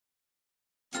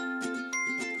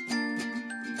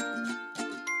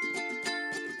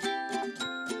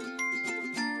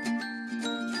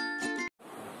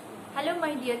Hello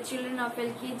my dear children of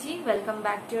LKG, welcome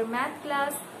back to your math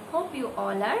class. Hope you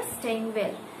all are staying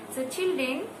well. So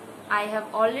children, I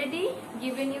have already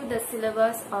given you the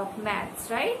syllabus of maths,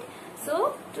 right?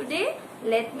 So today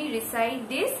let me recite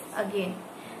this again.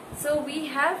 So we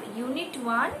have Unit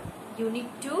 1, Unit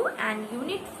 2 and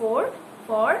Unit 4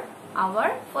 for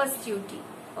our first UT.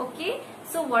 Okay,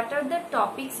 so what are the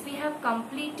topics we have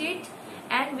completed,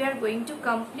 and we are going to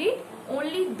complete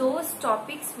only those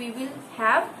topics we will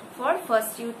have for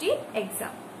first UT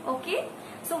exam. Okay,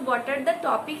 so what are the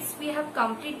topics we have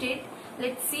completed?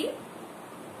 Let's see.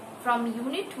 From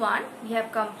Unit 1 we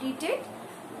have completed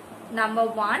number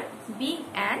 1, big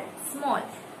and small,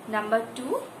 number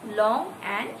 2, long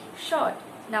and short,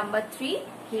 number 3,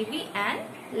 heavy and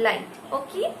light.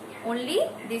 Okay, only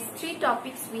these 3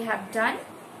 topics we have done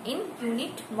in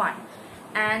Unit 1,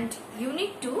 and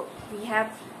Unit 2 we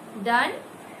have done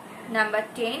number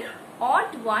 10,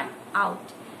 odd one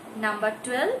out, number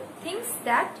 12, things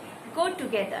that go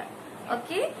together.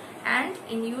 Okay, and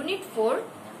in Unit 4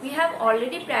 we have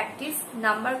already practiced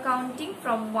number counting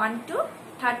from 1 to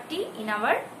 30 in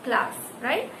our class,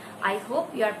 right? I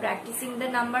hope you are practicing the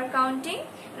number counting,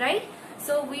 right?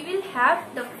 So we will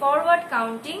have the forward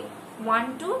counting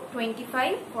 1 to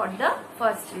 25 for the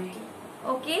first UT.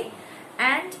 Okay,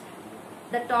 and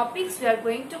the topics we are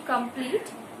going to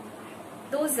complete,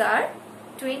 those are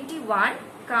 21,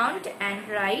 count and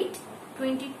write,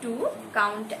 22,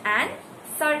 count and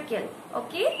circle.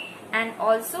 Okay, and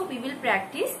also we will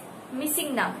practice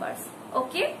missing numbers.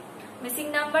 Okay,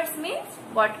 missing numbers means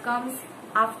what comes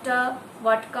after,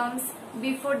 what comes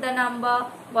before the number,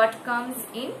 what comes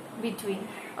in between.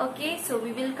 Okay, so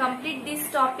we will complete these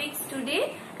topics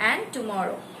today and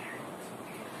tomorrow.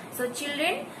 So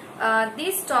children,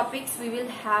 these topics we will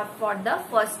have for the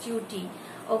first UT.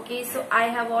 Okay, so I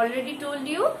have already told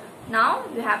you, now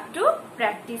you have to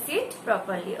practice it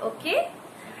properly. Okay,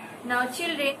 now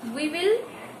children, we will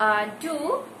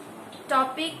do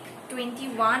topic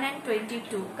 21 and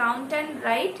 22, count and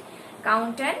write,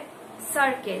 count and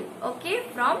circle. Okay,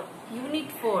 from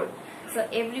Unit 4. So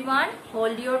everyone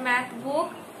hold your math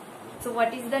book. So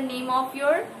what is the name of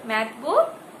your math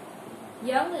book?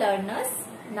 Young Learners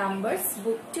Numbers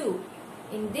Book 2.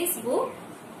 In this book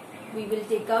we will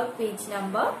take out page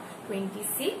number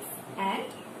 26 and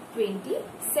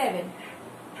 27.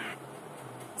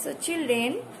 So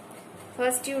children,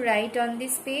 first you write on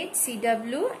this page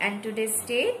CW, and today's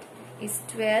date is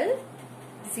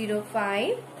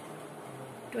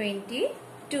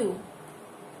 12/05/22.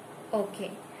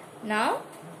 Okay, now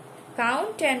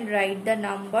count and write the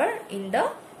number in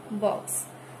the box.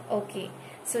 Okay,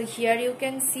 so here you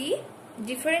can see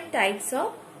different types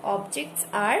of objects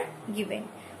are given.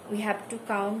 We have to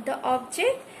count the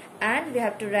object and we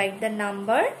have to write the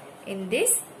number in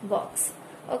this box.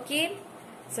 Okay,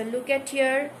 so look at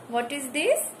here, what is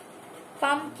this?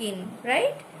 Pumpkin,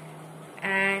 right?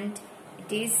 And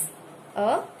it is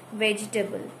a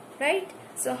vegetable, right?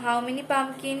 So how many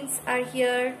pumpkins are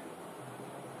here?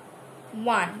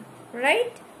 1,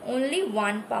 right? Only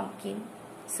 1 pumpkin.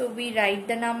 So we write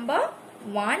the number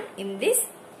 1 in this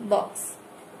box.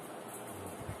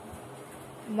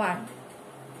 1.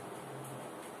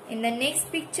 In the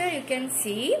next picture you can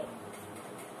see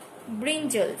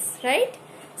brinjals, right?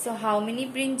 So how many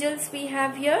brinjals we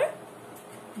have here?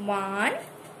 1,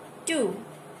 2.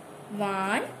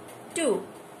 1, 2.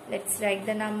 Let's write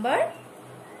the number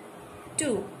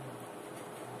 2.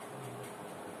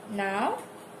 Now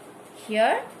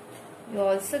here you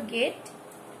also get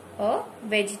a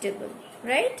vegetable,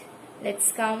 right?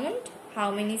 Let's count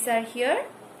how many are here.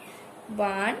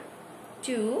 1,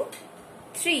 2,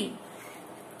 3.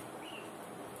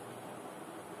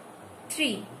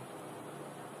 3.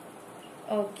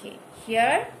 Okay,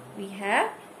 here we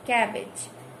have cabbage.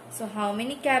 So how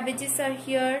many cabbages are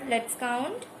here? Let's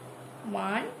count.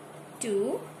 1,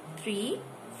 2, 3,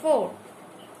 4.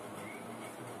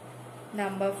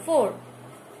 Number 4.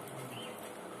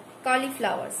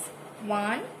 Cauliflowers.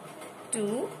 1,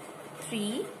 2,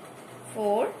 3,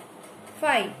 4,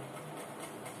 5.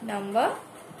 Number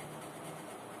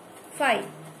 5.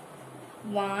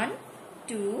 1,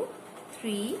 2,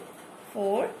 3,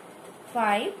 4,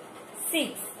 5,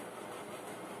 6.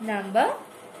 Number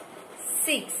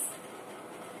 6.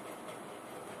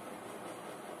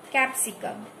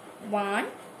 Capsicum. 1,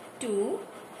 2,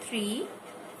 3,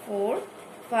 4,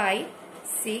 5,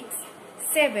 6,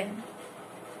 7.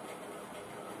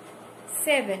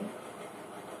 7.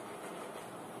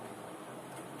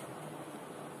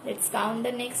 Let's count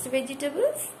the next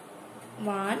vegetables.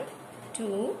 1,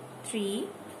 2, 3,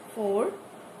 4,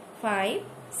 5,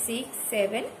 6,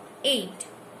 7, 8.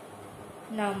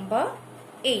 number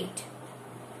 8.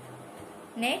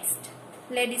 Next,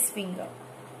 lady's finger.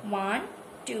 1,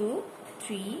 2,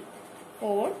 3,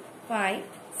 4, 5,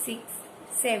 6,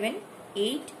 7,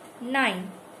 8,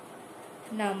 9.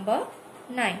 Number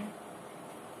 9.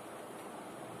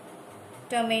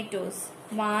 Tomatoes.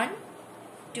 1,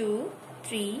 2,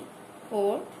 3,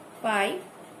 4, 5,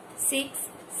 6,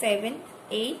 7,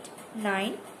 8,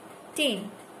 9,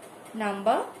 10.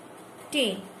 Number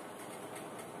 10.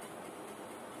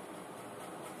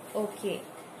 Okay.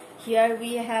 Here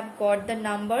we have got the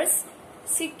numbers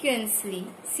sequentially.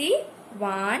 See,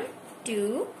 1,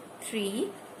 2, 3,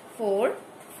 4,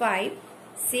 5,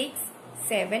 6,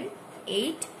 7,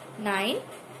 8, 9,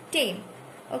 10.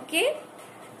 Okay.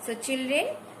 So children,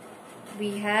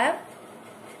 we have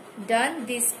done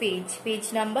this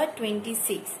page number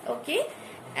 26. Okay.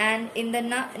 And in the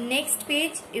next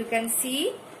page you can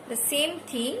see the same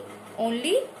thing,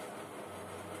 only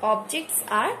objects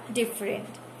are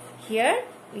different. Here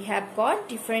we have got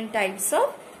different types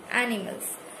of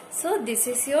animals. So this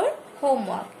is your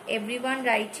homework. Everyone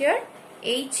write here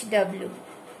HW.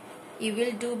 You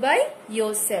will do by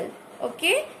yourself.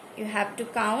 Okay. You have to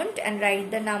count and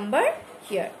write the number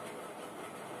here.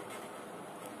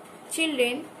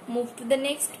 Children, move to the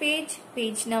next page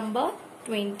number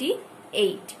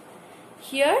 28.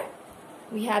 Here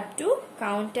we have to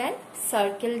count and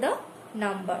circle the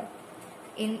number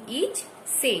in each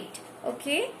set.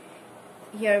 Okay.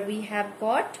 Here we have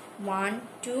got 1,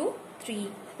 2,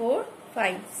 3, 4,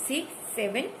 5, 6,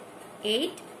 7,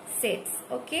 8 sets.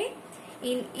 Okay.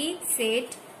 In each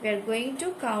set we are going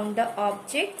to count the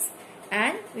objects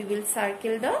and we will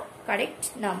circle the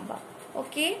correct number.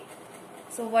 Okay.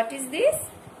 So what is this?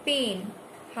 Pen.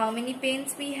 How many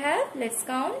pens we have? Let's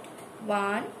count.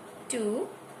 1, 2,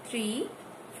 3,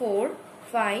 4,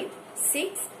 5,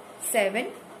 6,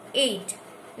 7, 8.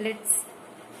 Let's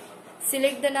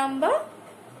select the number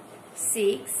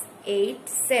 6, 8,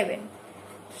 7.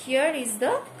 Here is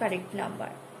the correct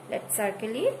number. Let's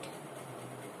circle it.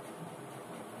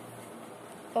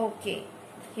 Okay.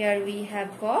 Here we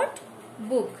have got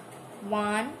book.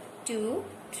 1, 2,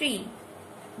 3.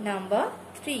 Number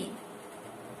 3.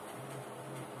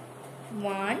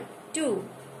 1, 2.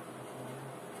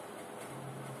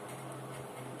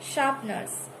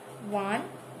 Sharpeners. 1,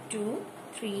 2,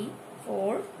 3,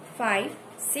 4, 5,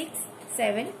 6,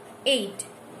 7, 8.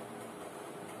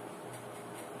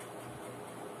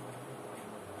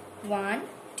 1,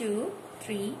 2,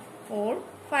 3, 4,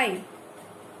 5.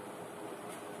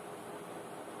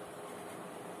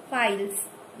 Files.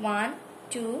 1,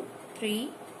 2, 3,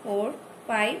 4,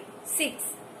 5,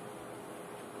 6.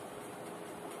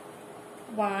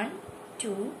 1,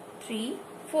 2, 3,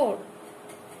 4.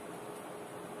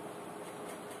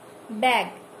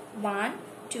 Bag. 1,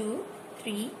 2,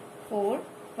 3, 4,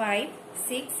 5,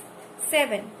 6,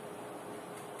 7.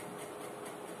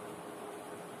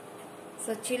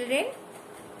 So children,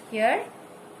 here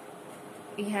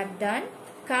we have done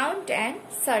count and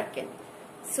circle.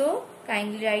 So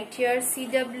kindly write here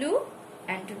CW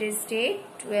and today's date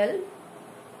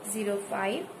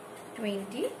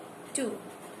 12/05/22.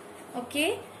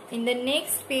 Okay. In the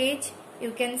next page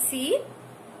you can see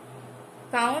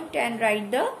count and write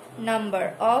the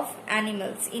number of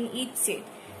animals in each set.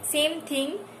 Same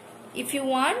thing, if you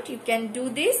want you can do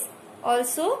this.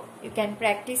 Also you can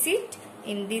practice it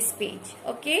in this page.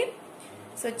 Okay.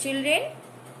 So children,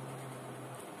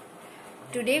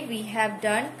 today we have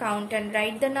done count and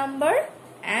write the number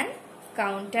and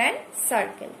count and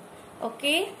circle.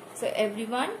 Okay. So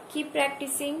everyone keep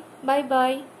practicing. Bye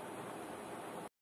bye.